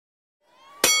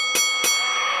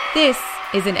This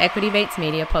is an Equity Mates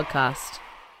Media podcast.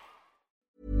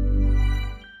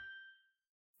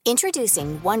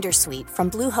 Introducing Wondersuite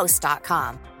from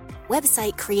Bluehost.com.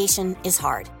 Website creation is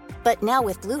hard, but now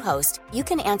with Bluehost, you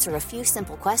can answer a few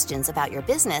simple questions about your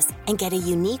business and get a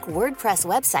unique WordPress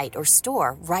website or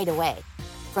store right away.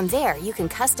 From there, you can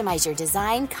customize your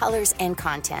design, colors, and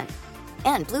content.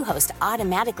 And Bluehost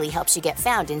automatically helps you get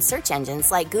found in search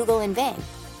engines like Google and Bing.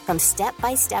 From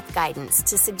step-by-step guidance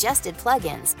to suggested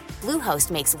plugins, Bluehost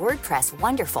makes WordPress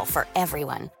wonderful for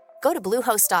everyone. Go to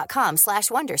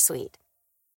bluehost.com/wondersuite.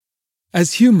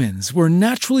 As humans, we're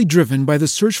naturally driven by the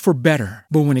search for better.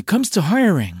 But when it comes to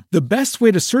hiring, the best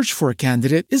way to search for a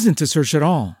candidate isn't to search at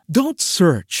all. Don't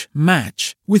search,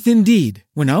 match with Indeed.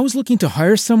 When I was looking to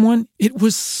hire someone, it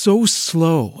was so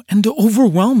slow and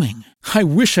overwhelming. I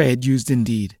wish I had used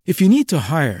Indeed. If you need to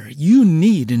hire, you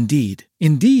need Indeed.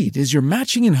 Indeed is your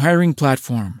matching and hiring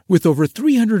platform with over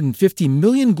 350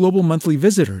 million global monthly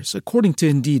visitors, according to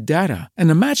Indeed data, and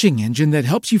a matching engine that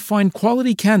helps you find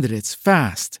quality candidates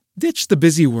fast. Ditch the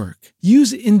busy work.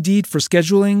 Use Indeed for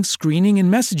scheduling, screening,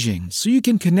 and messaging so you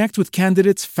can connect with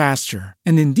candidates faster.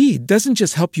 And Indeed doesn't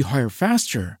just help you hire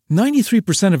faster.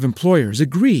 93% of employers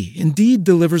agree Indeed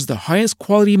delivers the highest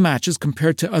quality matches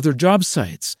compared to other job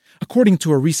sites, according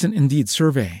to a recent Indeed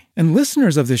survey. And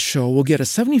listeners of this show will get a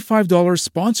 $75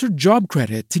 sponsored job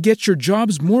credit to get your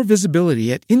jobs more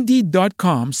visibility at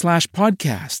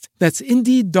Indeed.com/podcast. That's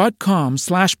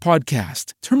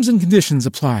Indeed.com/podcast. Terms and conditions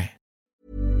apply.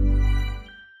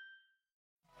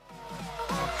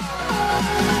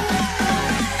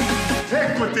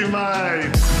 Equity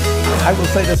Mates. I will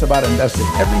say this about investing.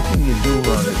 Everything you do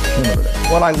learn is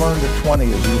cumulative. What I learned at 20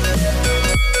 is useful.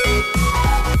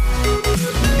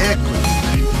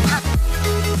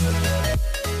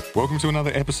 Welcome to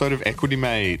another episode of Equity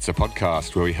Mates, a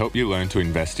podcast where we help you learn to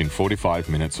invest in 45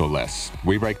 minutes or less.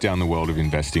 We break down the world of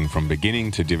investing from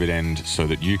beginning to dividend so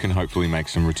that you can hopefully make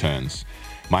some returns.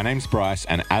 My name's Bryce,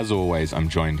 and as always, I'm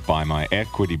joined by my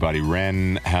equity buddy,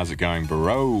 Ren. How's it going,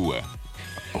 bro?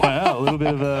 Wow, a little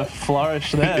bit of a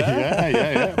flourish there.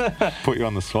 Yeah. Put you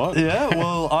on the spot. Yeah,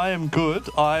 well, I am good.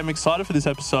 I'm excited for this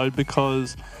episode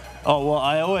because,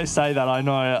 I always say that, I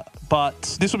know,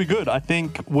 but this will be good. I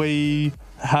think we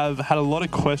have had a lot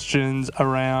of questions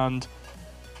around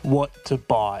what to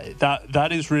buy.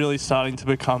 That is really starting to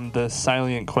become the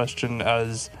salient question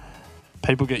as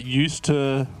people get used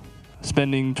to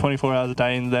spending 24 hours a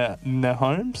day in their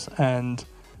homes, and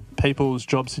people's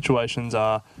job situations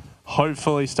are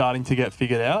hopefully starting to get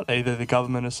figured out. Either the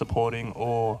government is supporting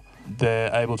or they're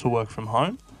able to work from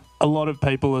home. A lot of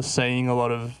people are seeing a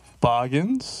lot of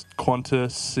bargains.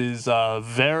 Qantas is a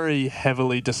very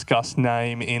heavily discussed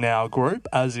name in our group,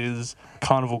 as is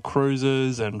Carnival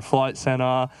Cruises and Flight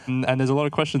Centre. And there's a lot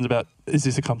of questions about, is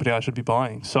this a company I should be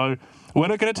buying? So we're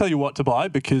not going to tell you what to buy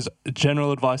because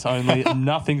general advice only,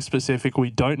 nothing specific. We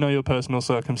don't know your personal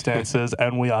circumstances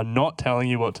and we are not telling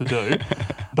you what to do.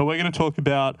 But we're going to talk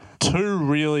about two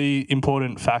really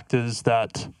important factors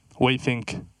that we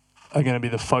think are going to be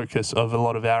the focus of a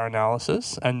lot of our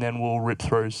analysis, and then we'll rip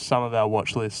through some of our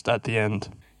watch list at the end.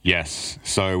 Yes,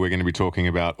 so we're going to be talking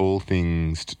about all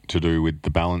things to do with the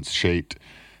balance sheet,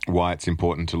 why it's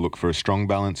important to look for a strong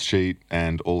balance sheet,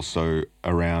 and also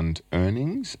around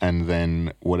earnings. And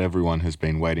then what everyone has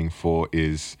been waiting for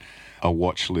is a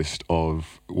watch list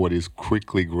of what is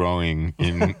quickly growing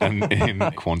in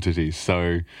quantity.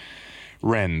 So,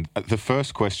 Ren, the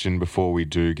first question before we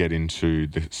do get into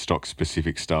the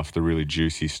stock-specific stuff, the really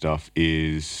juicy stuff,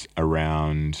 is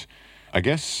around, I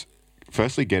guess,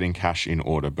 firstly getting cash in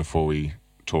order before we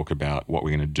talk about what we're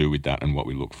going to do with that and what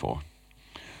we look for.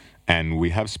 And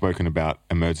we have spoken about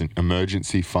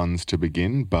emergency funds to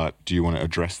begin, but do you want to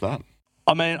address that?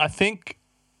 I mean, I think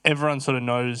everyone sort of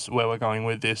knows where we're going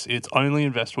with this. It's only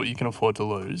invest what you can afford to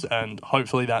lose, and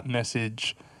hopefully that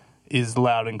message is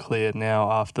loud and clear now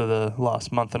after the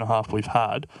last month and a half we've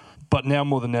had. But now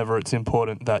more than ever, it's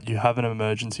important that you have an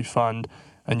emergency fund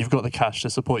and you've got the cash to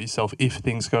support yourself if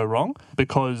things go wrong,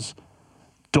 because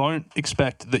don't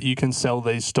expect that you can sell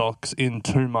these stocks in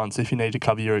 2 months if you need to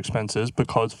cover your expenses,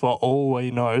 because for all we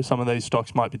know, some of these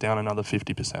stocks might be down another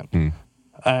 50%.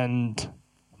 And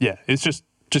yeah, it's just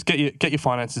get your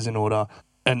finances in order.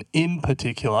 And in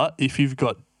particular, if you've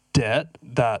got debt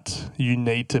that you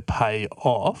need to pay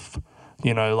off,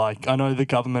 you know, like I know the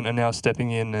government are now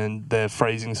stepping in and they're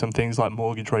freezing some things like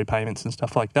mortgage repayments and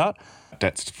stuff like that.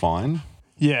 That's fine.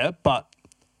 Yeah, but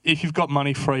if you've got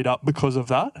money freed up because of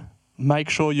that, make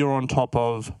sure you're on top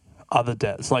of other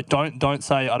debts. Like don't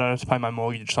say I don't have to pay my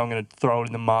mortgage, so I'm going to throw it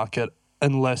in the market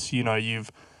unless, you know,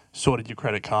 you've sorted your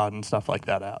credit card and stuff like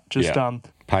that out. Just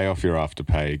Pay off your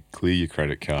Afterpay, clear your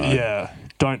credit card. Yeah.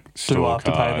 Don't do Store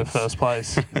Afterpay in the cards. first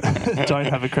place. Don't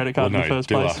have a credit card in the first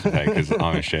do place. Afterpay because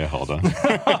I'm a shareholder.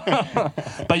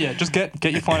 But yeah, just get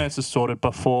your finances sorted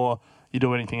before you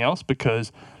do anything else,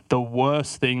 because the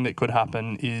worst thing that could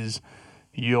happen is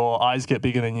your eyes get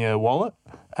bigger than your wallet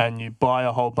and you buy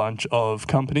a whole bunch of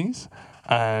companies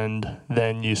and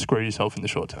then you screw yourself in the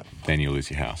short term. Then you lose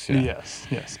your house. Yeah.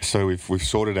 Yes. So we've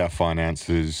sorted our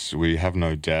finances. We have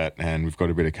no debt, and we've got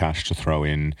a bit of cash to throw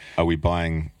in. Are we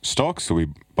buying stocks? Are we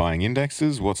buying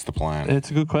indexes? What's the plan?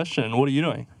 It's a good question. What are you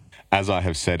doing? As I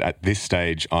have said, at this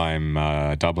stage, I'm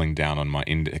doubling down on my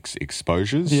index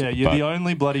exposures. Yeah, you're the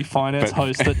only bloody finance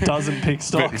host that doesn't pick But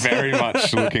stocks. very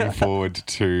much looking forward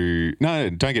to... No,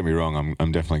 don't get me wrong.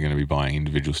 I'm definitely going to be buying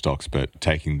individual stocks, but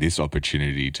taking this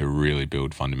opportunity to really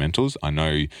build fundamentals. I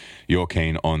know you're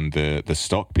keen on the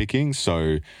stock picking,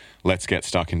 so let's get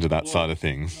stuck into that side of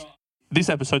things. This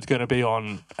episode's going to be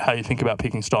on how you think about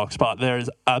picking stocks, but there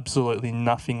is absolutely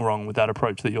nothing wrong with that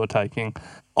approach that you're taking.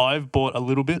 I've bought a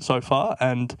little bit so far,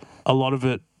 and a lot of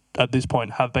it at this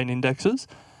point have been indexes.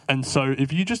 And so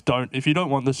if you don't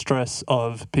want the stress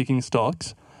of picking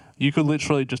stocks, you could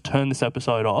literally just turn this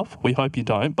episode off. We hope you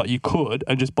don't, but you could,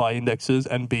 and just buy indexes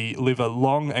and live a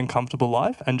long and comfortable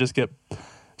life and just get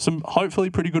some hopefully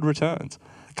pretty good returns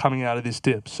coming out of this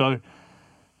dip. So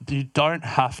you don't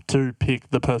have to pick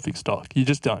the perfect stock. You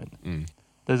just don't.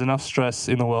 There's enough stress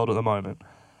in the world at the moment.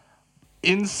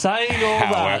 In saying all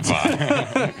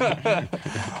that,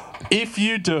 if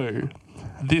you do,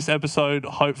 this episode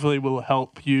hopefully will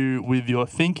help you with your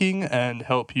thinking and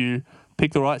help you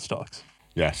pick the right stocks.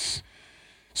 Yes.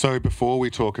 So before we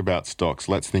talk about stocks,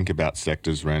 let's think about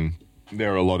sectors, Ren.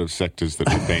 There are a lot of sectors that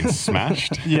have been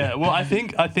smashed. Yeah, well, I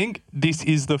think this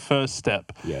is the first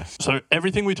step. Yes. So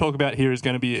everything we talk about here is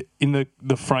going to be in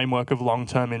the framework of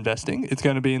long-term investing. It's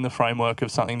going to be in the framework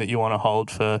of something that you want to hold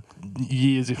for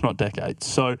years, if not decades.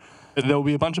 So there'll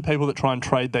be a bunch of people that try and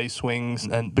trade these swings,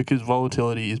 and because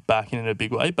volatility is back in a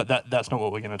big way, but that's not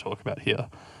what we're going to talk about here.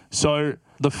 So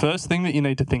the first thing that you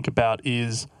need to think about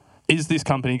is this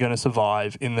company going to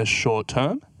survive in the short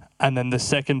term? And then the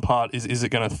second part is it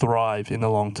going to thrive in the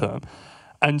long term?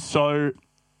 And so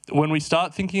when we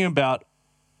start thinking about,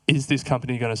 is this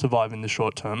company going to survive in the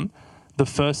short term, the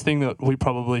first thing that we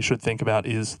probably should think about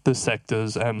is the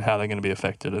sectors and how they're going to be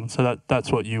affected. And so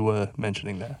that's what you were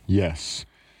mentioning there. Yes.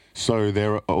 So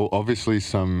there are obviously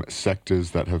some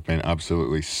sectors that have been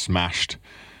absolutely smashed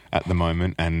at the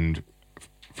moment, and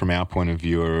from our point of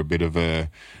view are a bit of a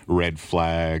red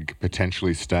flag,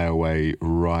 potentially stay away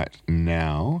right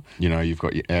now. You know, you've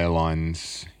got your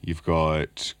airlines, you've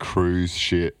got cruise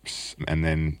ships, and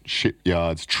then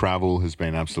shipyards. Travel has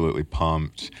been absolutely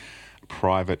pumped.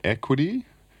 Private equity,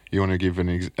 you want to give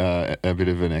a bit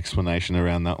of an explanation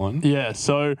around that one? Yeah,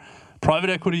 so private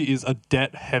equity is a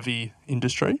debt-heavy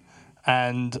industry,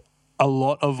 and a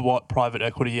lot of what private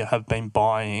equity have been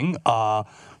buying are,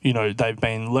 they've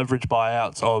been leverage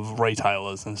buyouts of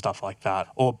retailers and stuff like that,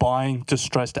 or buying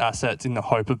distressed assets in the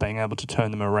hope of being able to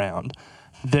turn them around.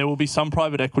 There will be some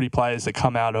private equity players that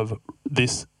come out of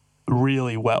this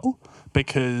really well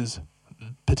because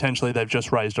potentially they've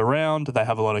just raised a round, they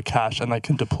have a lot of cash, and they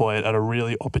can deploy it at a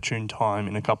really opportune time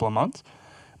in a couple of months.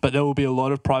 But there will be a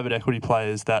lot of private equity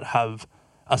players that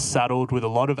are saddled with a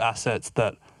lot of assets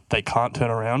that they can't turn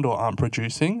around or aren't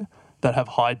producing, that have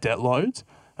high debt loads,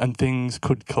 and things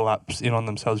could collapse in on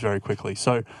themselves very quickly.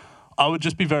 So I would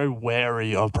just be very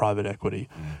wary of private equity.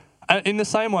 And in the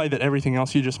same way that everything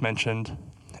else you just mentioned,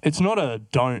 it's not a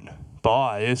don't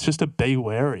buy, it's just a be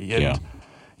wary. And,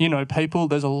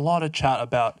 there's a lot of chat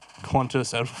about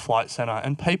Qantas and Flight Centre,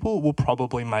 and people will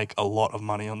probably make a lot of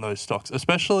money on those stocks,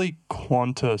 especially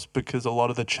Qantas, because a lot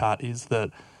of the chat is that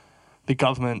the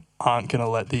government aren't going to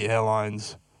let the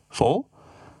airlines fall.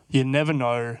 You never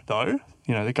know, though.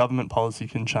 The government policy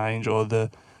can change, or the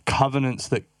covenants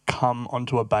that come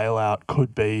onto a bailout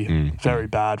could be very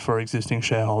bad for existing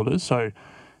shareholders. So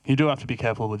you do have to be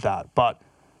careful with that. But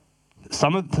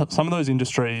some of those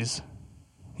industries,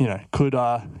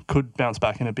 could bounce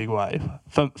back in a big way.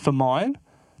 For mine,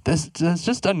 there's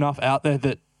just enough out there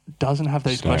that doesn't have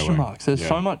these question marks. There's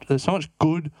so much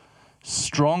good,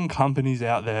 strong companies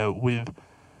out there with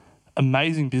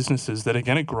amazing businesses that are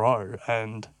going to grow,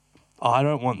 and I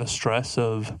don't want the stress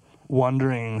of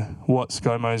wondering what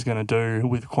ScoMo is going to do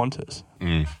with Qantas.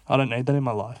 I don't need that in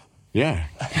my life. Yeah.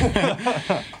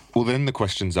 Well, then the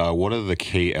questions are, what are the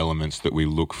key elements that we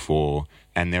look for?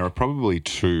 And there are probably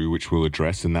two which we'll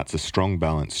address, and that's a strong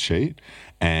balance sheet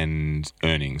and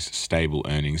earnings, stable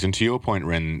earnings. And to your point,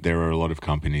 Ren, there are a lot of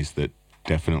companies that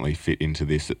definitely fit into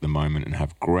this at the moment and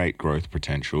have great growth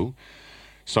potential.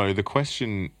 So the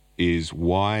question is,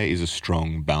 why is a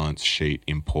strong balance sheet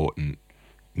important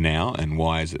now, and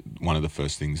why is it one of the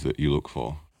first things that you look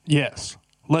for? Yes.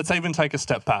 Let's even take a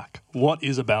step back. What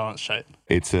is a balance sheet?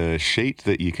 It's a sheet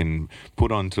that you can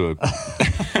put onto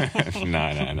a...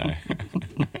 No.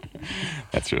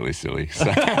 That's really silly. So...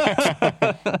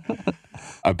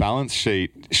 A balance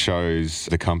sheet shows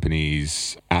the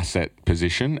company's asset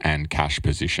position and cash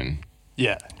position.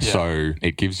 Yeah. So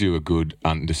it gives you a good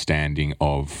understanding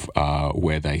of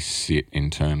where they sit in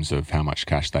terms of how much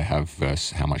cash they have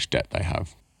versus how much debt they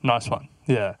have. Nice one.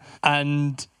 Yeah.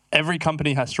 And every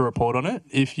company has to report on it.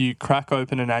 If you crack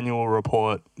open an annual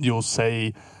report, you'll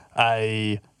see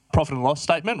a profit and loss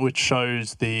statement, which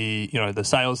shows the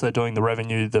sales they're doing, the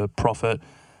revenue, the profit.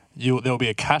 There'll be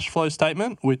a cash flow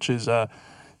statement, which is a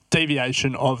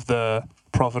deviation of the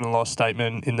profit and loss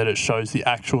statement in that it shows the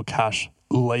actual cash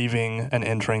leaving and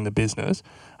entering the business.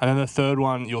 And then the third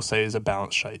one you'll see is a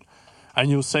balance sheet. And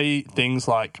you'll see things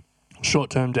like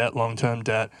short-term debt, long-term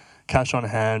debt, cash on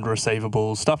hand,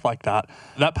 receivables, stuff like that.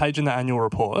 That page in the annual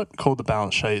report, called the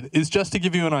balance sheet, is just to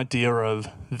give you an idea of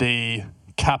the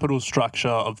capital structure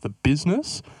of the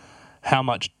business, how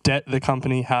much debt the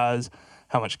company has,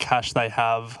 how much cash they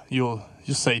have. You'll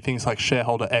see things like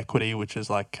shareholder equity, which is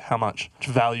like how much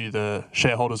value the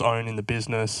shareholders own in the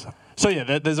business. So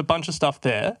yeah, there's a bunch of stuff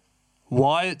there.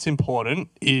 Why it's important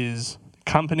is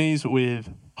companies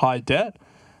with high debt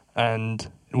and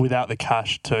without the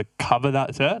cash to cover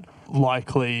that debt,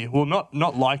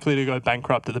 not likely to go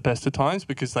bankrupt at the best of times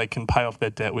because they can pay off their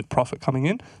debt with profit coming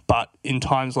in, but in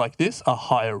times like this, a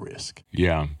higher risk.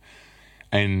 Yeah.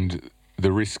 And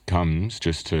the risk comes,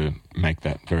 just to make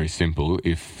that very simple,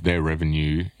 if their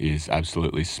revenue is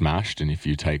absolutely smashed. And if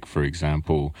you take, for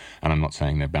example, and I'm not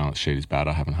saying their balance sheet is bad,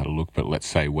 I haven't had a look, but let's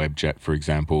say Webjet, for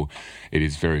example, it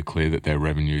is very clear that their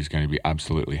revenue is going to be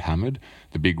absolutely hammered.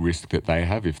 The big risk that they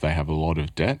have, if they have a lot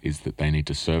of debt, is that they need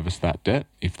to service that debt.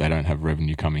 If they don't have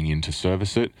revenue coming in to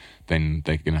service it, then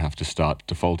they're going to have to start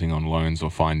defaulting on loans or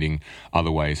finding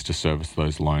other ways to service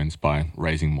those loans by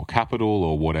raising more capital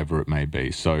or whatever it may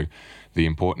be. So the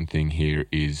important thing here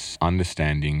is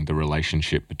understanding the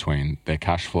relationship between their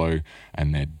cash flow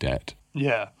and their debt.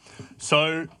 Yeah.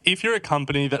 So if you're a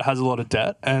company that has a lot of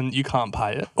debt and you can't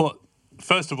pay it, or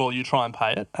first of all, you try and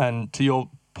pay it. And to your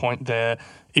point there,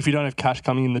 if you don't have cash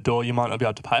coming in the door, you might not be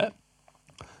able to pay it.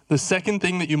 The second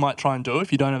thing that you might try and do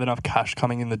if you don't have enough cash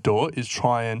coming in the door is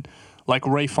try and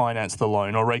refinance the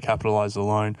loan or recapitalize the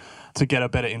loan to get a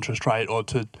better interest rate or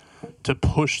to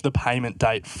push the payment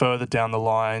date further down the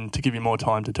line to give you more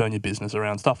time to turn your business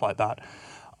around, stuff like that.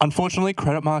 Unfortunately,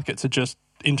 credit markets are just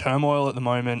in turmoil at the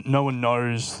moment. No one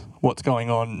knows what's going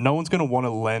on. No one's going to want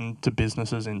to lend to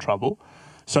businesses in trouble.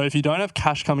 So if you don't have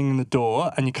cash coming in the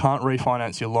door and you can't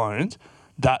refinance your loans,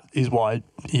 that is why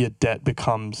your debt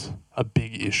becomes a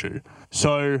big issue.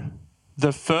 So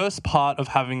the first part of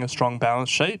having a strong balance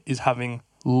sheet is having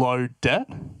low debt,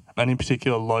 and in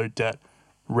particular low debt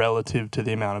relative to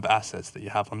the amount of assets that you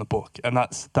have on the book. And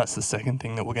that's the second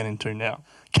thing that we'll get into now.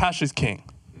 Cash is king.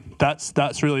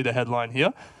 That's really the headline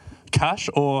here. Cash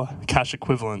or cash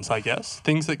equivalents, I guess.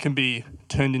 Things that can be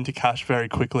turned into cash very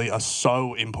quickly are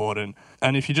so important.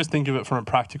 And if you just think of it from a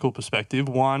practical perspective,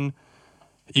 one,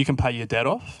 you can pay your debt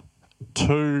off.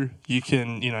 Two, you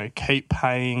can, keep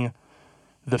paying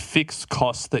the fixed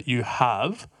costs that you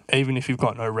have, even if you've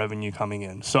got no revenue coming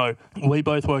in. So we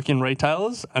both work in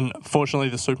retailers, and fortunately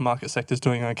the supermarket sector is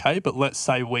doing okay, but let's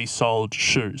say we sold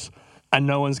shoes and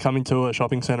no one's coming to a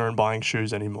shopping centre and buying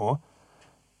shoes anymore.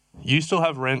 You still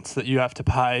have rents that you have to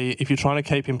pay. If you're trying to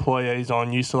keep employees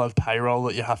on, you still have payroll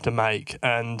that you have to make.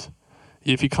 And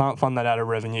if you can't fund that out of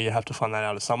revenue, you have to fund that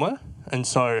out of somewhere. And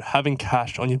so having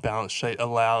cash on your balance sheet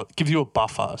gives you a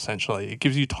buffer, essentially. It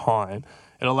gives you time.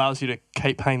 It allows you to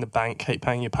keep paying the bank, keep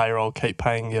paying your payroll, keep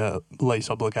paying your lease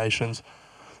obligations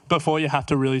before you have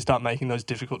to really start making those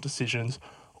difficult decisions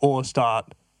or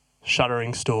start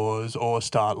shuttering stores or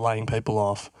start laying people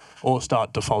off or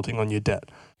start defaulting on your debt.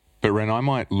 But Ren, I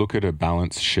might look at a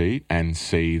balance sheet and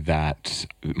see that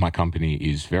my company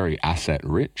is very asset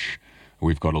rich.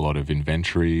 We've got a lot of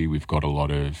inventory. We've got a lot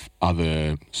of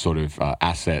other sort of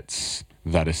assets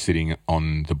that are sitting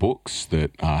on the books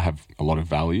that have a lot of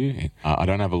value. I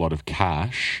don't have a lot of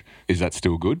cash. Is that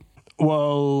still good?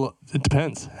 Well, it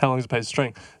depends. How long is a piece of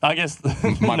string? I guess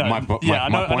my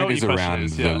point is around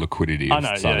the liquidity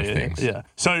side of things. Yeah.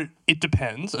 So it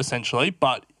depends, essentially,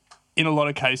 but in a lot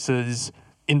of cases,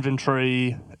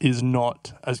 inventory is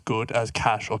not as good as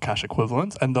cash or cash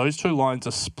equivalents, and those two lines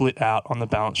are split out on the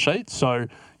balance sheet. So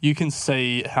you can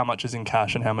see how much is in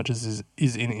cash and how much is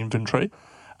in inventory.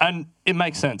 And it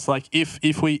makes sense. Like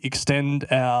if we extend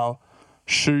our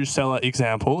shoe seller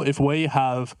example, if we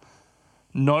have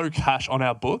no cash on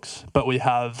our books, but we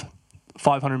have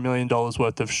 $500 million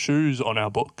worth of shoes on our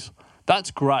books,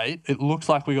 that's great. It looks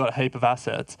like we got a heap of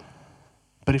assets.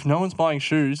 But if no one's buying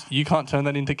shoes, you can't turn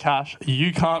that into cash.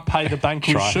 You can't pay the bank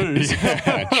with shoes.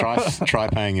 Yeah, try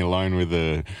paying your loan with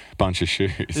a bunch of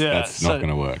shoes. Yeah, that's not going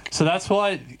to work. So that's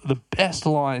why the best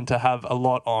line to have a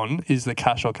lot on is the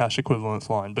cash or cash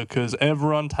equivalence line, because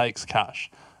everyone takes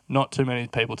cash. Not too many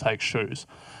people take shoes.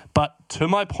 But to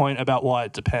my point about why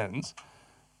it depends,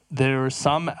 there are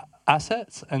some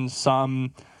assets and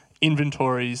some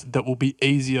inventories that will be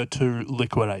easier to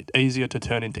liquidate, easier to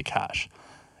turn into cash.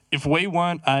 If we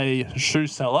weren't a shoe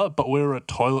seller, but we were a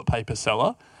toilet paper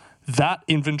seller, that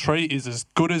inventory is as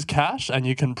good as cash and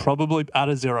you can probably add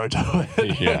a zero to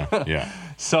it. Yeah.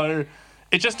 So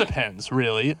it just depends,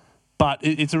 really. But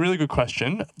it's a really good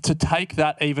question. To take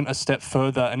that even a step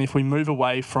further, and if we move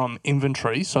away from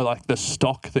inventory, so like the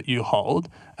stock that you hold,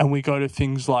 and we go to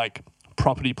things like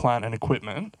property, plant and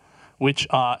equipment, which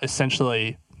are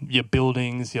essentially your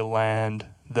buildings, your land,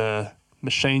 the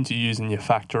machines you use in your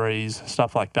factories,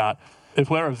 stuff like that.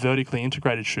 If we're a vertically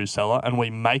integrated shoe seller and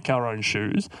we make our own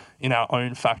shoes in our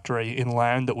own factory in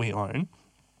land that we own,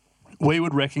 we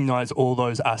would recognize all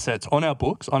those assets on our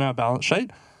books, on our balance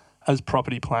sheet, as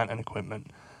property, plant and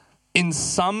equipment. In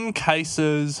some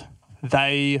cases,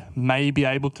 they may be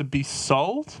able to be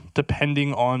sold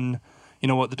depending on,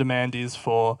 what the demand is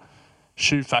for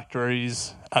shoe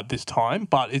factories at this time,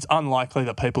 but it's unlikely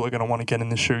that people are going to want to get in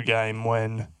the shoe game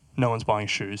when no one's buying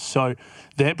shoes. So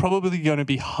they're probably going to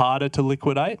be harder to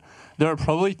liquidate. There are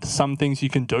probably some things you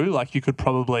can do, like you could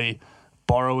probably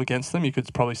borrow against them. You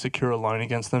could probably secure a loan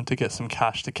against them to get some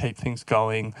cash to keep things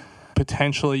going.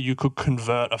 Potentially you could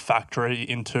convert a factory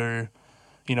into,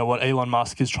 what Elon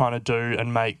Musk is trying to do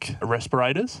and make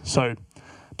respirators. So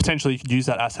potentially you could use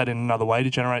that asset in another way to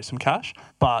generate some cash.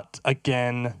 But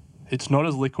again, it's not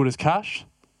as liquid as cash.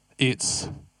 It's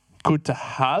good to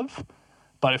have.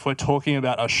 But if we're talking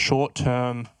about a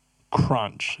short-term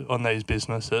crunch on these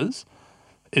businesses,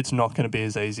 it's not going to be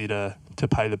as easy to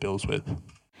pay the bills with.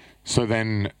 So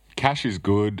then cash is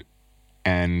good,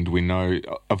 and we know,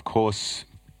 of course,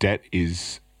 debt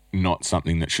is not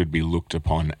something that should be looked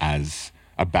upon as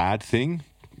a bad thing.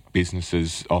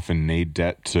 Businesses often need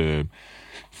debt to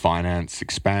finance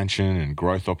expansion and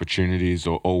growth opportunities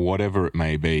or whatever it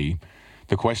may be.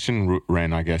 The question,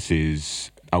 Ren, I guess,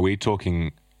 is, are we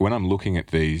talking... When I'm looking at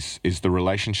these, is the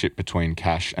relationship between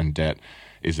cash and debt,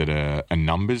 is it a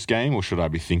numbers game, or should I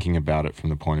be thinking about it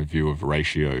from the point of view of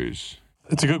ratios?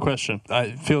 It's a good question.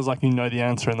 It feels like you know the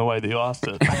answer in the way that you asked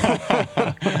it.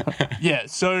 Yeah,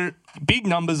 so big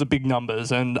numbers are big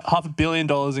numbers, and $500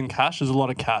 million in cash is a lot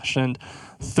of cash, and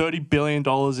 $30 billion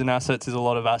in assets is a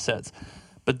lot of assets.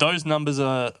 But those numbers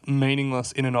are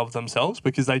meaningless in and of themselves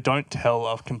because they don't tell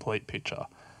a complete picture.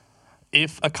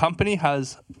 If a company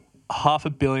has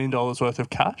 $500 million worth of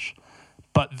cash,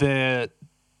 but their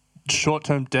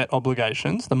short-term debt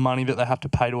obligations, the money that they have to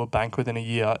pay to a bank within a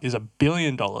year, is $1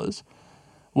 billion,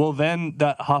 well, then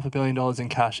that $500 million in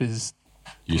cash is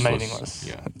useless, meaningless.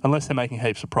 Yeah. Unless they're making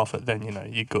heaps of profit, then,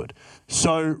 you're good.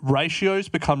 So ratios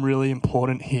become really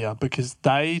important here because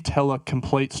they tell a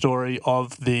complete story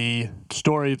of the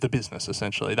business,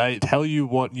 essentially. They tell you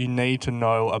what you need to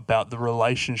know about the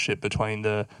relationship between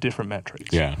the different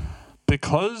metrics. Yeah.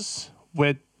 Because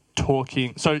we're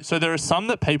talking... So there are some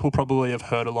that people probably have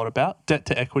heard a lot about. Debt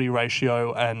to equity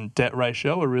ratio and debt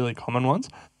ratio are really common ones.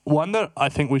 One that I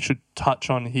think we should touch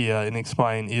on here and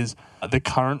explain is the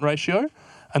current ratio.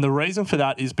 And the reason for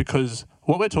that is because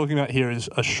what we're talking about here is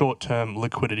a short-term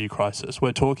liquidity crisis.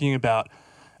 We're talking about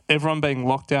everyone being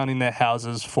locked down in their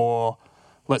houses for,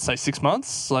 let's say, 6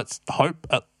 months. Let's hope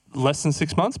at less than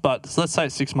 6 months, but let's say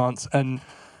it's 6 months, and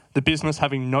the business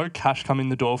having no cash come in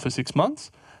the door for 6 months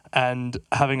and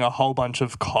having a whole bunch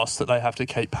of costs that they have to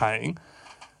keep paying.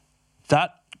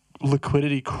 That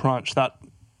liquidity crunch, that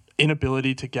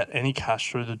inability to get any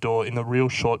cash through the door in the real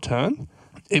short term,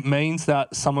 it means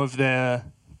that some of their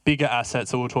bigger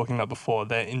assets that we were talking about before,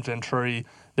 their inventory,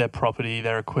 their property,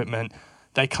 their equipment,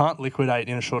 they can't liquidate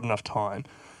in a short enough time.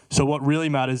 So what really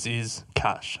matters is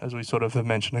cash, as we sort of have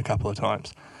mentioned a couple of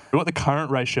times. What the current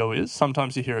ratio is,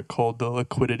 sometimes you hear it called the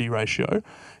liquidity ratio.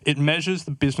 It measures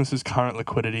the business's current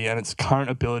liquidity and its current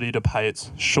ability to pay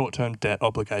its short-term debt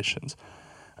obligations.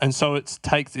 And so it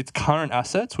takes its current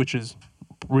assets, which is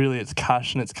really its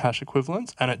cash and its cash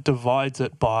equivalents, and it divides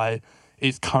it by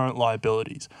its current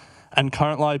liabilities. And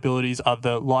current liabilities are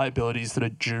the liabilities that are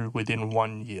due within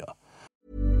 1 year.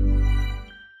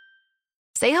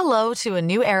 Say hello to a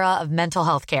new era of mental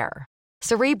health care.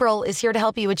 Cerebral is here to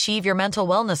help you achieve your mental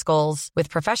wellness goals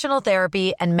with professional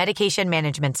therapy and medication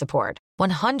management support.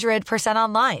 100%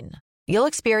 online. You'll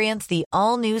experience the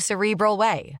all-new Cerebral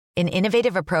Way, an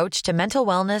innovative approach to mental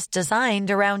wellness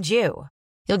designed around you.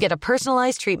 You'll get a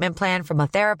personalized treatment plan from a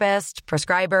therapist,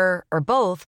 prescriber, or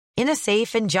both in a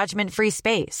safe and judgment-free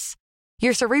space.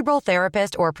 Your Cerebral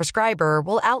therapist or prescriber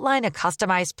will outline a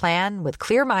customized plan with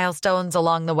clear milestones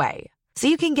along the way, so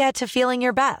you can get to feeling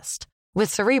your best. With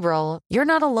Cerebral, you're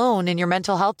not alone in your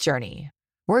mental health journey.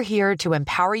 We're here to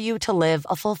empower you to live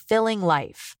a fulfilling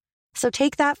life. So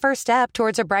take that first step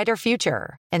towards a brighter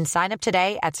future and sign up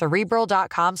today at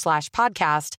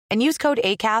Cerebral.com/podcast and use code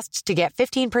ACAST to get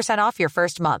 15% off your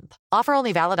first month. Offer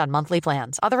only valid on monthly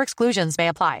plans. Other exclusions may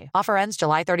apply. Offer ends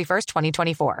July 31st,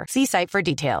 2024. See site for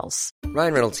details.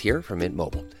 Ryan Reynolds here from Mint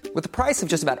Mobile. With the price of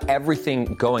just about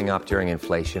everything going up during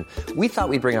inflation, we thought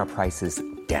we'd bring our prices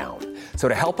down. So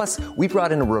to help us, we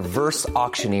brought in a reverse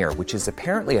auctioneer, which is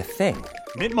apparently a thing.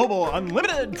 Mint Mobile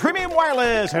Unlimited Premium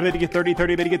Wireless. How to get 30,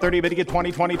 30, bit to get 30, bit to get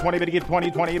 20, 20, 20, bit to get 20,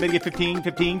 20, bit to get 15,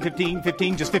 15, 15,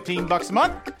 15, just $15 a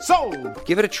month? Sold!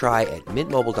 Give it a try at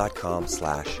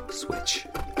mintmobile.com/switch.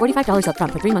 $45 up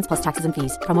front for 3 months plus taxes and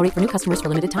fees. Promo rate for new customers for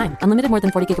limited time. Unlimited more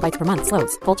than 40 gigabytes per month.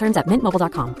 Slows full terms at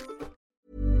mintmobile.com.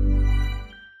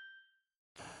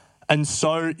 And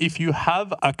so if you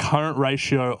have a current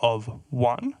ratio of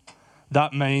 1,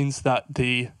 that means that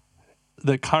the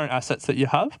current assets that you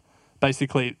have,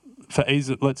 basically, for ease,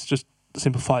 let's just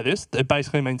simplify this. It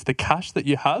basically means the cash that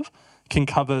you have can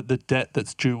cover the debt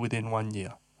that's due within 1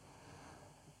 year.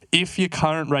 If your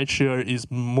current ratio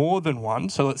is more than 1,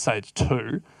 so let's say it's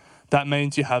 2, that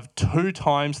means you have 2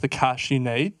 times the cash you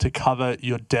need to cover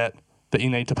your debt that you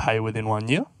need to pay within 1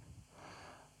 year.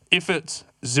 If it's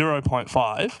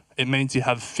 0.5, it means you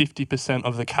have 50%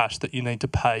 of the cash that you need to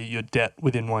pay your debt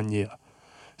within 1 year.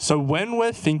 So when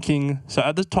we're thinking, so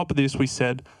at the top of this, we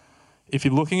said, if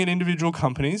you're looking at individual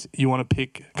companies, you want to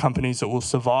pick companies that will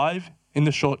survive in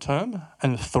the short term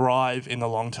and thrive in the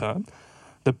long term.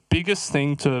 The biggest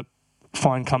thing to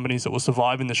find companies that will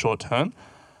survive in the short term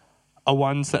are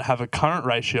ones that have a current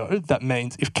ratio. That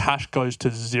means if cash goes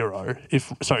to zero,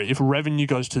 if revenue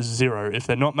goes to zero, if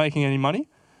they're not making any money,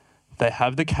 they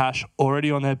have the cash already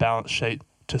on their balance sheet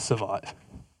to survive.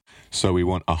 So we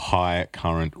want a high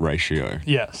current ratio.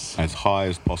 Yes. As high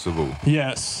as possible.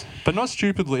 Yes, but not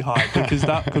stupidly high, because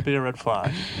that could be a red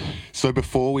flag. So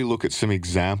before we look at some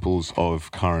examples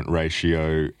of current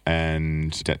ratio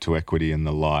and debt to equity and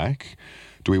the like,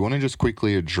 do we want to just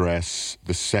quickly address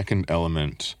the second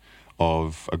element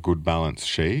of a good balance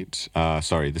sheet?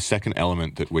 The second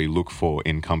element that we look for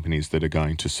in companies that are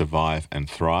going to survive and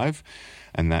thrive,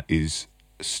 and that is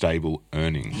stable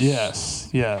earnings. Yes.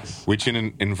 Which in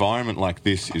an environment like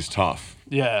this is tough.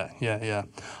 Yeah.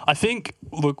 I think,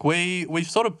 look, we've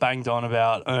sort of banged on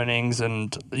about earnings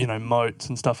and, moats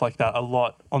and stuff like that a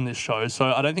lot on this show,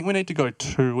 so I don't think we need to go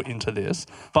too into this,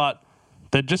 but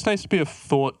there just needs to be a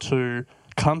thought to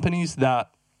companies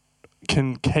that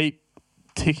can keep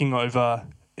ticking over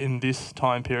in this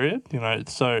time period,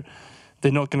 so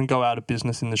they're not going to go out of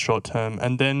business in the short term,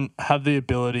 and then have the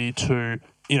ability to,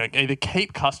 either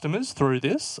keep customers through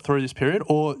this period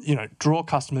or, draw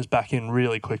customers back in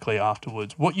really quickly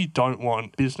afterwards. What you don't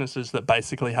want, businesses that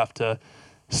basically have to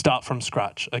start from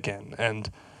scratch again.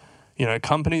 And,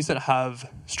 companies that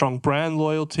have strong brand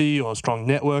loyalty or strong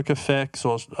network effects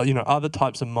or, other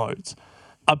types of moats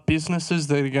are businesses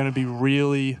that are going to be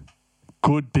really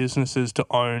good businesses to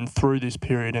own through this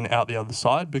period and out the other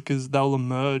side, because they'll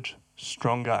emerge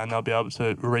stronger and they'll be able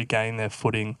to regain their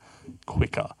footing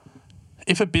quicker.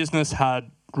 If a business had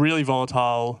really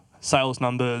volatile sales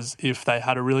numbers, if they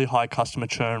had a really high customer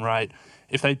churn rate,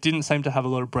 if they didn't seem to have a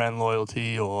lot of brand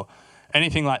loyalty or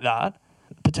anything like that,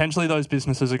 potentially those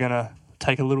businesses are going to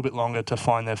take a little bit longer to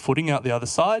find their footing out the other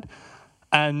side.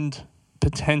 And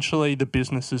potentially the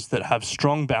businesses that have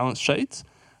strong balance sheets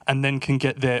and then can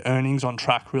get their earnings on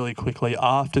track really quickly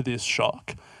after this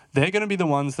shock, they're going to be the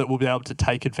ones that will be able to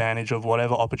take advantage of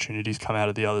whatever opportunities come out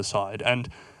of the other side. And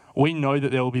we know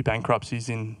that there will be bankruptcies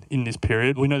in this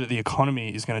period. We know that the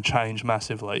economy is going to change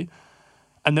massively.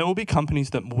 And there will be companies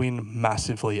that win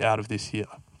massively out of this year,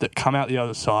 that come out the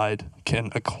other side, can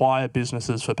acquire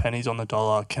businesses for pennies on the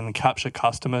dollar, can capture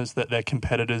customers that their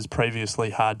competitors previously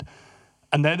had.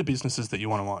 And they're the businesses that you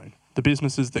want to own. The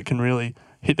businesses that can really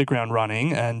hit the ground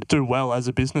running and do well as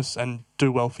a business and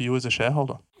do well for you as a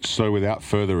shareholder. So without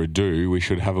further ado, we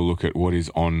should have a look at what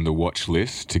is on the watch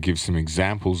list to give some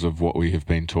examples of what we have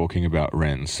been talking about,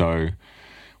 Ren. So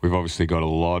We've obviously got a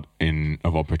lot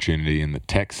of opportunity in the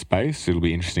tech space. It'll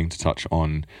be interesting to touch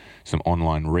on some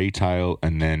online retail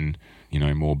and then,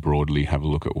 more broadly have a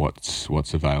look at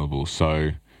what's available.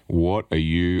 So what are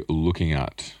you looking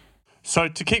at? So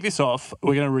to kick this off,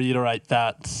 we're going to reiterate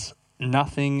that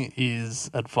nothing is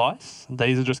advice.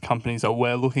 These are just companies that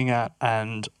we're looking at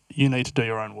and you need to do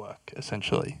your own work,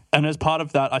 essentially. And as part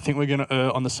of that, I think we're going to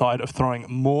err on the side of throwing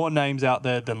more names out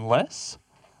there than less.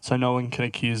 So no one can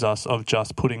accuse us of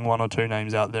just putting one or two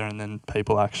names out there and then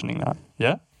people actioning that.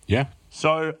 Yeah? Yeah.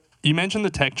 So you mentioned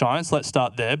the tech giants. Let's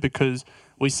start there because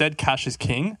we said cash is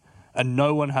king and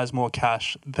no one has more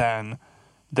cash than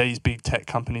these big tech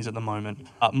companies at the moment.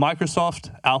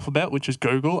 Microsoft, Alphabet, which is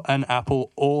Google, and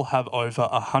Apple all have over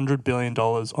 $100 billion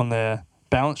on their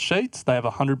balance sheets. They have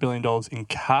 $100 billion in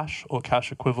cash or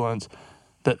cash equivalents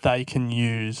that they can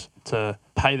use to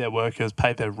pay their workers,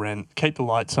 pay their rent, keep the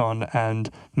lights on, and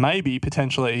maybe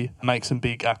potentially make some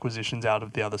big acquisitions out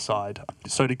of the other side.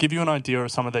 So to give you an idea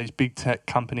of some of these big tech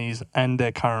companies and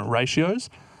their current ratios,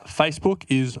 Facebook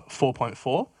is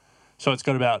 4.4. So it's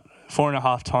got about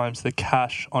 4.5 times the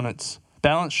cash on its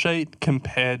balance sheet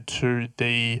compared to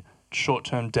the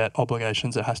short-term debt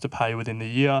obligations it has to pay within the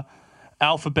year.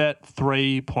 Alphabet,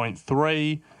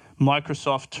 3.3.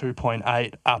 Microsoft,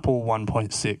 2.8. Apple,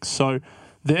 1.6. So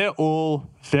they're all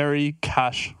very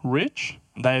cash rich.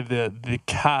 They have the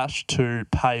cash to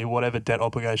pay whatever debt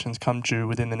obligations come due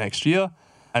within the next year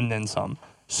and then some.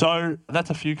 So that's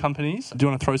a few companies. Do you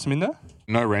want to throw some in there?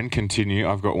 No, Ren, continue.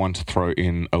 I've got one to throw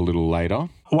in a little later.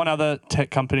 One other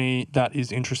tech company that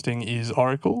is interesting is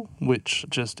Oracle, which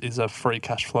just is a free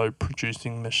cash flow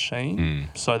producing machine.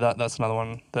 So that's another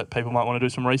one that people might want to do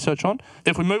some research on.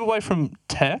 If we move away from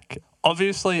tech,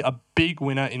 obviously a big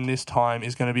winner in this time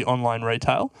is going to be online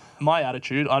retail. My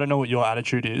attitude, I don't know what your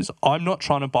attitude is. I'm not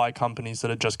trying to buy companies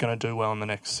that are just going to do well in the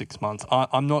next 6 months.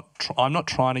 I'm not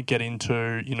trying to get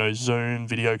into, Zoom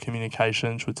video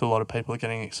communications, which a lot of people are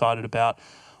getting excited about,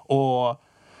 or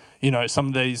some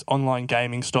of these online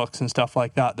gaming stocks and stuff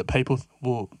like that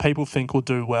people think will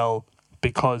do well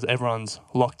because everyone's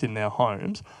locked in their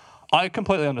homes. I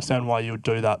completely understand why you would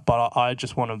do that, but I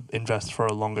just want to invest for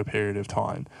a longer period of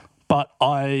time. But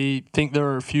I think there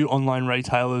are a few online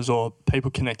retailers or people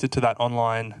connected to that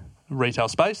online retail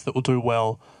space that will do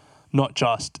well, not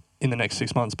just in the next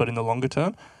 6 months, but in the longer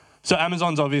term. So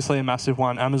Amazon's obviously a massive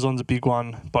one. Amazon's a big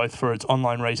one, both for its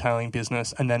online retailing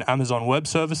business and then Amazon Web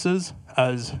Services.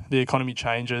 As the economy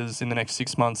changes in the next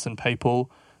 6 months and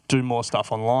people do more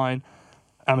stuff online,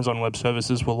 Amazon Web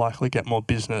Services will likely get more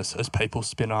business as people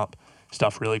spin up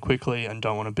stuff really quickly and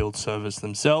don't want to build servers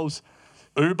themselves.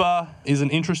 Uber is an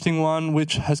interesting one,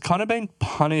 which has kind of been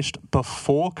punished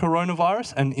before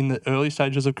coronavirus and in the early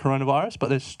stages of coronavirus, but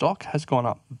their stock has gone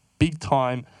up big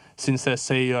time since their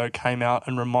CEO came out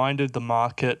and reminded the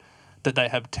market that they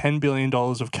have $10 billion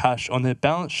of cash on their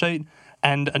balance sheet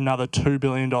and another $2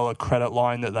 billion credit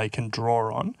line that they can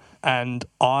draw on. And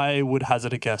I would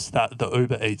hazard a guess that the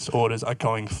Uber Eats orders are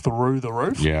going through the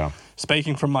roof. Yeah.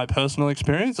 Speaking from my personal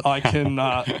experience,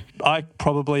 I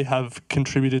probably have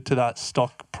contributed to that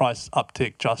stock price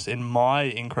uptick just in my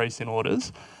increase in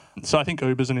orders. So I think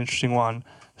Uber's an interesting one.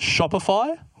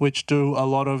 Shopify, which do a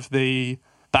lot of the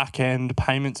back-end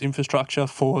payments infrastructure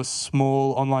for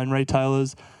small online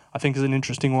retailers, I think is an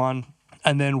interesting one.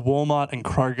 And then Walmart and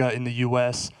Kroger in the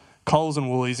US, Coles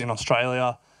and Woolies in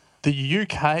Australia. The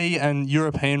UK and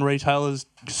European retailers,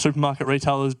 supermarket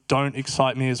retailers, don't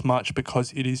excite me as much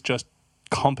because it is just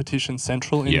competition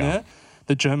central in there.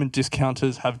 The German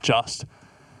discounters have just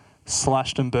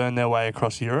slashed and burned their way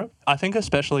across Europe. I think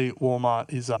especially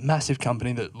Walmart is a massive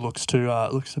company that looks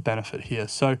to benefit here.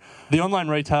 So the online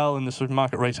retail and the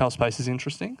supermarket retail space is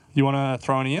interesting. You want to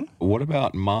throw any in? What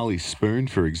about Marley Spoon,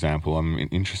 for example? I'm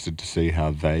interested to see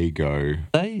how they go.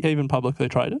 They even publicly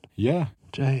traded? Yeah.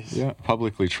 Jeez. Yeah,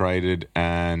 publicly traded,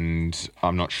 and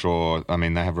I'm not sure. I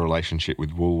mean, they have a relationship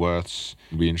with Woolworths.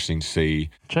 It'd be interesting to see.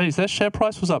 Jeez, their share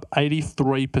price was up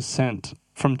 83%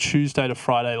 from Tuesday to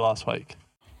Friday last week.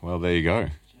 Well, there you go.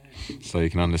 So you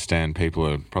can understand people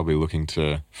are probably looking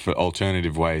for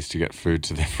alternative ways to get food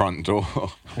to their front door.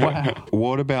 Wow.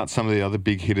 What about some of the other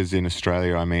big hitters in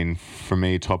Australia? I mean, for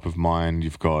me, top of mind,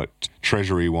 you've got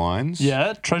Treasury Wines.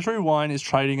 Yeah, Treasury Wine is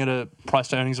trading at a price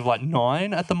to earnings of like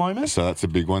 9 at the moment. So that's a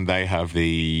big one. They have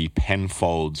the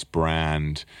Penfolds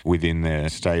brand within their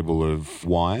stable of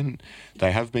wine.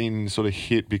 They have been sort of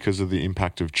hit because of the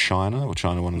impact of China.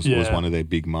 China was one of their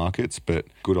big markets, but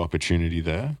good opportunity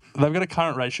there. They've got a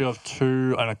current ratio of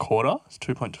 2.25. It's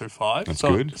 2.25. That's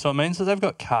good. So it means that they've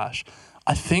got cash.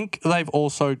 I think they've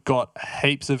also got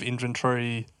heaps of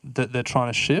inventory that they're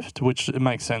trying to shift, which it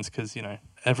makes sense because,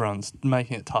 everyone's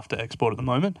making it tough to export at the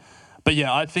moment. But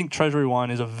yeah, I think Treasury wine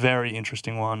is a very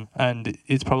interesting one, and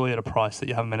it's probably at a price that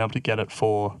you haven't been able to get it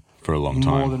for a long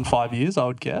time. More than 5 years, I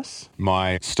would guess.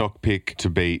 My stock pick to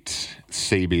beat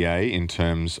CBA in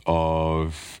terms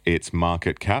of its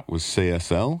market cap was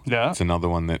CSL. Yeah. It's another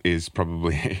one that is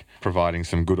probably providing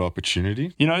some good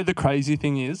opportunity. You know, the crazy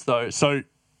thing is, though, so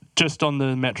just on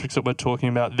the metrics that we're talking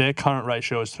about, their current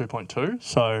ratio is 2.2,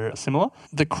 so similar.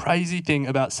 The crazy thing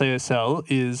about CSL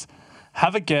is,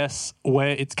 have a guess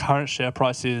where its current share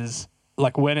price is,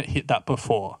 like when it hit that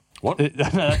before. What?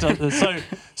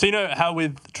 So you know how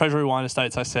with Treasury Wine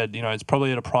Estates, I said, you know, it's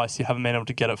probably at a price you haven't been able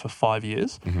to get it for 5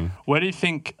 years. Mm-hmm. Where do you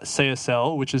think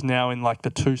CSL, which is now in like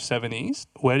the 270s,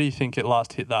 where do you think it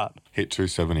last hit that? Hit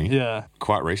 270? Yeah.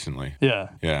 Quite recently. Yeah.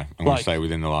 Yeah. I'm going to say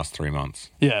within the last 3 months.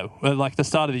 Yeah. Like the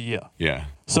start of the year. Yeah.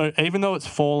 So even though it's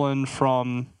fallen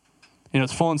from, you know,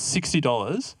 it's fallen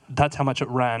 $60, that's how much it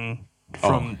ran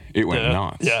from. It went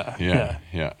nuts. Yeah.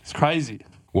 It's crazy.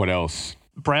 What else?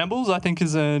 Brambles, I think,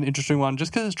 is an interesting one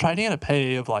just because it's trading at a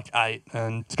PE of like 8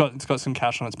 and it's got some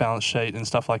cash on its balance sheet and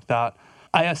stuff like that.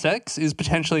 ASX is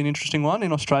potentially an interesting one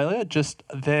in Australia. Just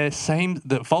the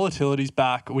volatility's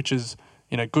back, which is,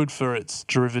 you know, good for its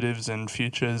derivatives and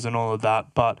futures and all of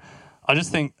that. But I just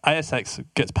think ASX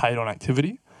gets paid on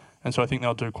activity, and so I think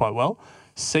they'll do quite well.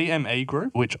 CME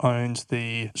Group, which owns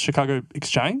the Chicago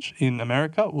Exchange in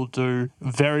America, will do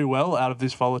very well out of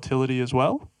this volatility as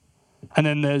well. And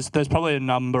then there's probably a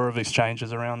number of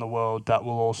exchanges around the world that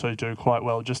will also do quite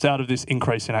well just out of this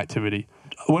increase in activity.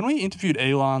 When we interviewed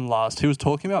Elon last, he was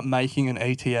talking about making an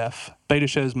ETF,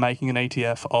 BetaShares making an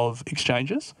ETF of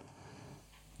exchanges.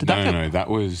 No, that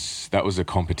was a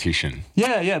competition.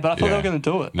 Yeah, but I thought they were going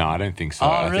to do it. No, I don't think so.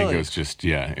 I think it was just,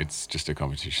 it's just a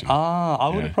competition. I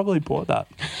would have probably bought that.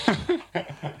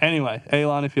 Anyway,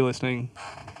 Elon, if you're listening,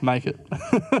 make it.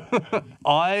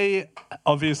 I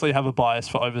obviously have a bias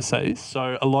for overseas,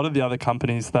 so a lot of the other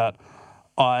companies that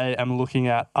I am looking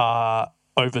at are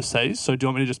overseas. So do you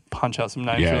want me to just punch out some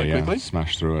names really quickly?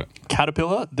 Smash through it.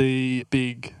 Caterpillar, the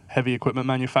big heavy equipment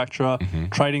manufacturer,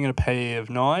 trading at a PE of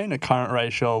 9, a current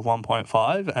ratio of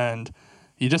 1.5, and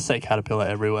you just see Caterpillar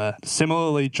everywhere.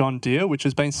 Similarly, John Deere, which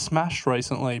has been smashed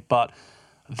recently, but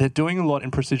they're doing a lot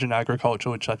in precision agriculture,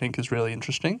 which I think is really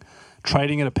interesting.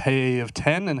 Trading at a PE of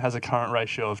 10 and has a current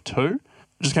ratio of 2.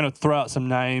 Just going to throw out some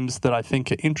names that I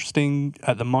think are interesting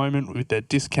at the moment with their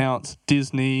discounts.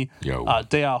 Disney,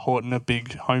 D.R. Horton, a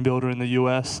big home builder in the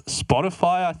US.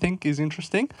 Spotify, I think, is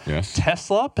interesting. Yes.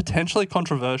 Tesla, potentially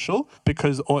controversial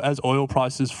because as oil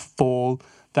prices fall,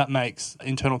 that makes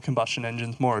internal combustion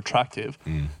engines more attractive.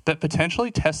 But potentially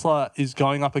Tesla is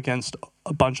going up against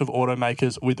a bunch of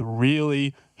automakers with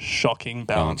really shocking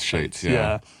balance sheets.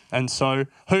 Yeah. And so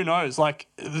who knows? Like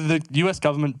the US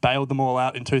government bailed them all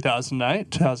out in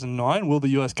 2008, 2009. Will the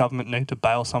US government need to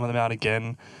bail some of them out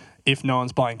again if no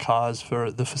one's buying cars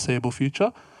for the foreseeable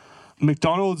future?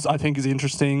 McDonald's, I think, is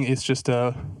interesting. It's just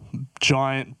a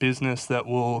giant business that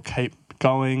will keep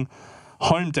going.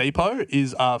 Home Depot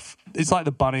is it's like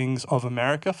the Bunnings of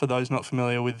America, for those not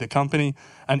familiar with the company,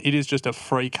 and it is just a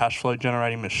free cash flow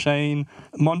generating machine.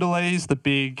 Mondelez, the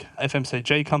big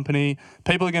FMCG company,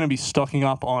 people are going to be stocking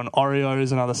up on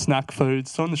Oreos and other snack foods.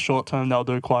 So in the short term, they'll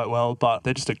do quite well, but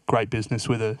they're just a great business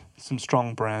with some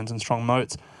strong brands and strong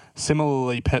moats.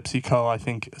 Similarly, PepsiCo, I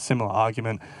think, a similar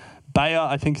argument. Bayer,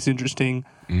 I think, is interesting.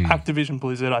 Activision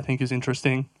Blizzard, I think, is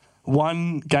interesting.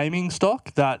 One gaming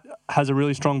stock that has a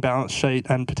really strong balance sheet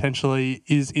and potentially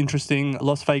is interesting,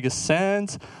 Las Vegas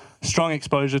Sands, strong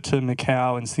exposure to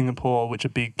Macau and Singapore, which are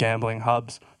big gambling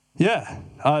hubs. Yeah,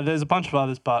 there's a bunch of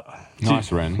others, but...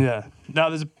 Nice, Ren. Yeah. No,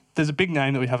 there's a big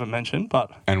name that we haven't mentioned,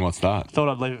 but... And what's that? Thought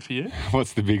I'd leave it for you.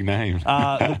 What's the big name?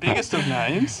 The biggest of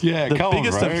names. Yeah, the come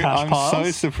biggest on, bro. Of cash piles. I'm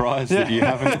so surprised that you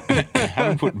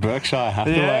haven't put Berkshire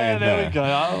Hathaway in there. There we go.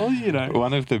 Well, you know.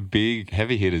 One of the big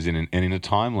heavy hitters, and in a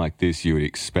time like this, you would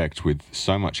expect with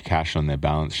so much cash on their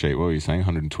balance sheet, what were you saying,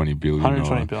 120 billion?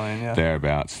 120 billion, yeah.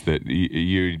 Thereabouts, that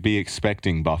you'd be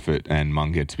expecting Buffett and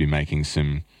Munger to be making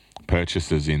some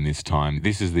purchases in this time.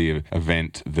 This is the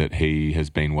event that he has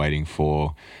been waiting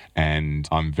for, and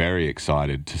I'm very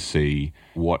excited to see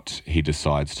what he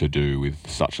decides to do with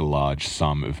such a large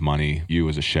sum of money. You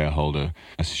as a shareholder,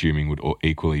 assuming, would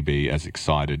equally be as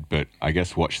excited, but I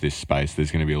guess watch this space.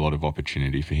 There's going to be a lot of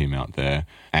opportunity for him out there,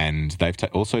 and they've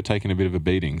also taken a bit of a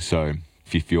beating, so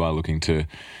if you are looking to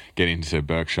get into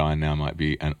Berkshire, now might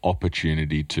be an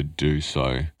opportunity to do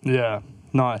so. Yeah,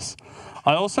 nice.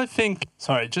 I also think,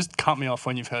 sorry, just cut me off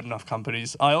when you've heard enough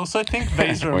companies. I also think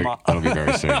Visa and That'll be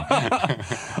very soon.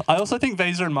 I also think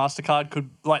Visa and MasterCard could,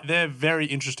 they're very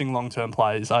interesting long-term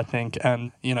plays, I think.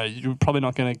 And, you're probably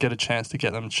not going to get a chance to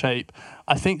get them cheap.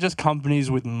 I think just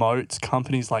companies with moats,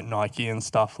 companies like Nike and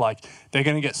stuff, they're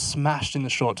going to get smashed in the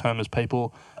short term as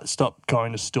people stop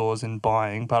going to stores and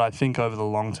buying. But I think over the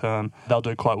long term, they'll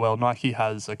do quite well. Nike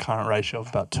has a current ratio of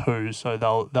about 2, so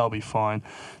they'll be fine.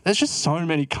 There's just so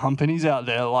many companies out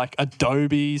there, like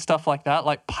Adobe, stuff like that,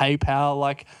 like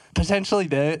PayPal, potentially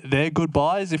they're good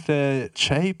buys if they're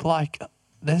cheap.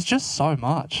 There's just so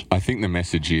much. I think the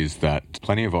message is that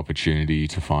plenty of opportunity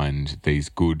to find these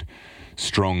good,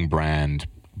 strong brand,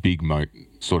 big moat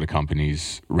sort of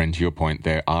companies. Ren, to your point,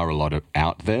 there are a lot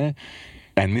out there.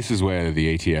 And this is where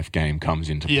the ETF game comes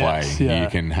into play. Yes, yeah. You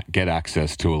can get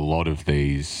access to a lot of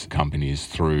these companies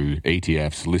through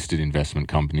ETFs, listed investment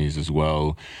companies as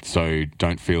well. So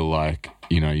don't feel like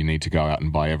you need to go out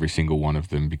and buy every single one of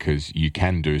them, because you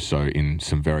can do so in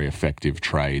some very effective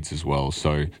trades as well.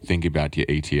 So think about your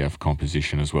ETF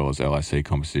composition as well as LIC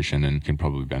composition, and can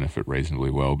probably benefit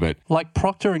reasonably well. But like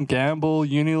Procter & Gamble,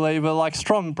 Unilever,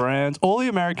 strong brands, all the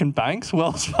American banks,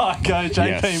 Wells Fargo,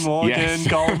 JP Morgan,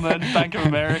 Goldman, Bank of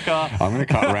America. I'm going to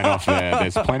cut Ren off there.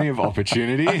 There's plenty of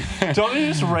opportunity. Do you want me to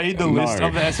just read the list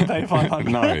of the S&P 500?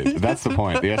 No, that's the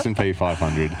point. The S&P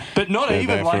 500. But not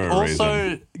even, also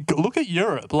reason. Look at Europe.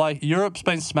 Europe's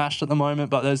been smashed at the moment,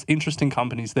 but there's interesting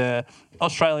companies there.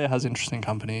 Australia has interesting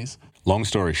companies. Long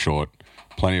story short,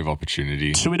 plenty of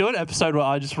opportunity. Should we do an episode where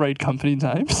I just read company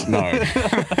names? No.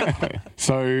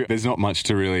 So there's not much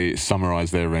to really summarise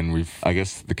there, Ren. I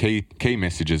guess the key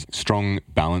message is strong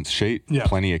balance sheet,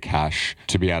 plenty of cash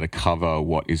to be able to cover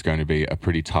what is going to be a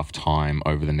pretty tough time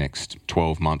over the next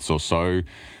 12 months or so.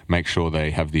 Make sure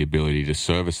they have the ability to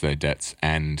service their debts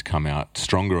and come out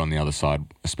stronger on the other side,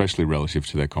 especially relative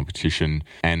to their competition.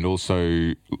 And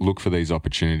also look for these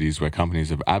opportunities where companies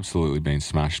have absolutely been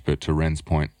smashed, but to Ren's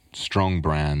point, strong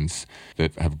brands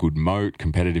that have good moat,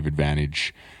 competitive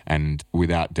advantage, and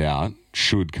without doubt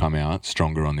should come out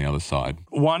stronger on the other side.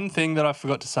 One thing that I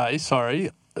forgot to say,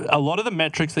 a lot of the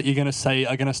metrics that you're going to see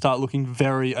are going to start looking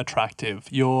very attractive.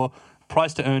 Your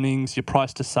price to earnings, your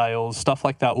price to sales, stuff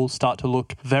like that will start to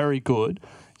look very good.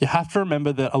 You have to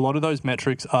remember that a lot of those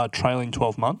metrics are trailing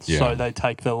 12 months. Yeah. So they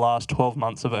take the last 12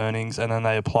 months of earnings and then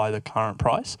they apply the current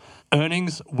price.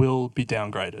 Earnings will be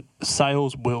downgraded.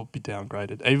 Sales will be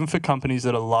downgraded. Even for companies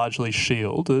that are largely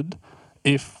shielded,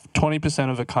 if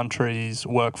 20% of a country's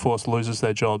workforce loses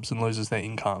their jobs and loses their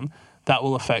income, that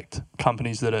will affect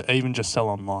companies that are even just sell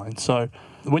online. So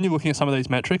when you're looking at some of these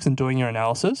metrics and doing your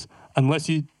analysis, unless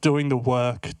you're doing the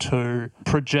work to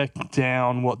project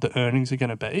down what the earnings are going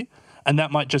to be, and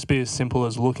that might just be as simple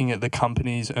as looking at the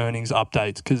company's earnings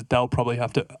updates, because they'll probably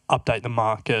have to update the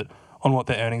market on what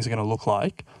their earnings are going to look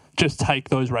like. Just take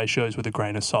those ratios with a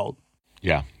grain of salt.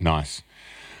 Yeah, nice.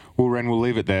 Well, Ren, we'll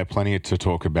leave it there. Plenty to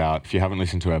talk about. If you haven't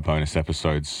listened to our bonus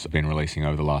episodes I've been releasing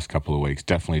over the last couple of weeks,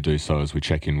 definitely do so as we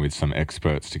check in with some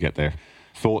experts to get their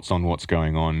thoughts on what's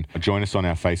going on. Join us on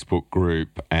our Facebook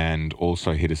group and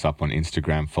also hit us up on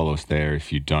Instagram. Follow us there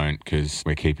if you don't, because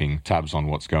we're keeping tabs on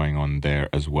what's going on there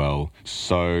as well.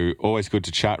 So always good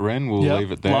to chat, Ren. We'll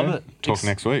leave it there. Love it. Talk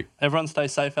next week. Everyone stay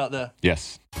safe out there.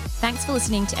 Yes. Thanks for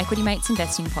listening to Equity Mates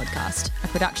Investing Podcast, a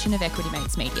production of Equity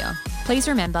Mates Media. Please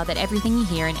remember that everything you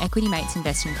hear in Equity Mates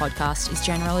Investing Podcast is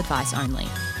general advice only.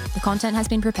 The content has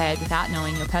been prepared without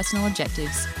knowing your personal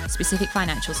objectives, specific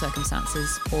financial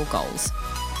circumstances, or goals.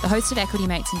 The host of Equity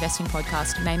Mates Investing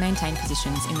Podcast may maintain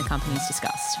positions in the companies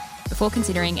discussed. Before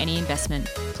considering any investment,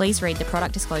 please read the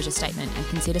product disclosure statement and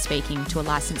consider speaking to a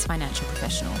licensed financial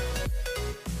professional.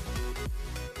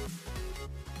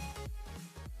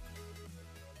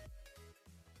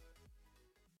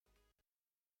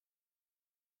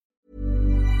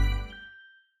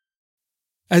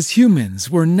 As humans,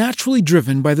 we're naturally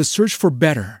driven by the search for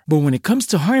better. But when it comes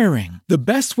to hiring, the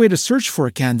best way to search for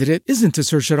a candidate isn't to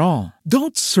search at all.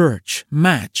 Don't search,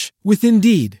 match with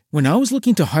Indeed. When I was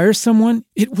looking to hire someone,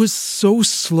 it was so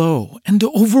slow and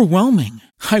overwhelming.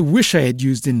 I wish I had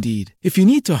used Indeed. If you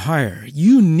need to hire,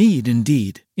 you need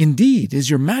Indeed. Indeed is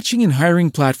your matching and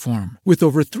hiring platform with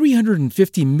over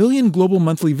 350 million global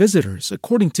monthly visitors,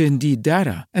 according to Indeed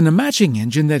data, and a matching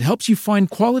engine that helps you find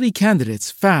quality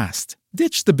candidates fast.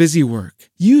 Ditch the busy work.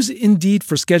 Use Indeed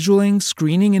for scheduling,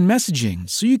 screening, and messaging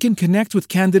so you can connect with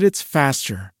candidates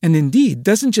faster. And Indeed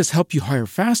doesn't just help you hire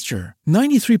faster.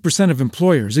 93% of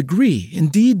employers agree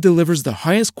Indeed delivers the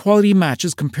highest quality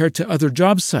matches compared to other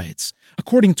job sites,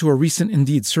 according to a recent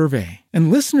Indeed survey.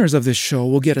 And listeners of this show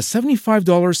will get a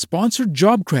 $75 sponsored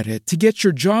job credit to get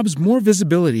your jobs more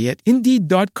visibility at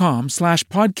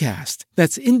Indeed.com/podcast.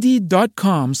 That's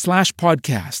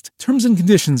Indeed.com/podcast. Terms and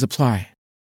conditions apply.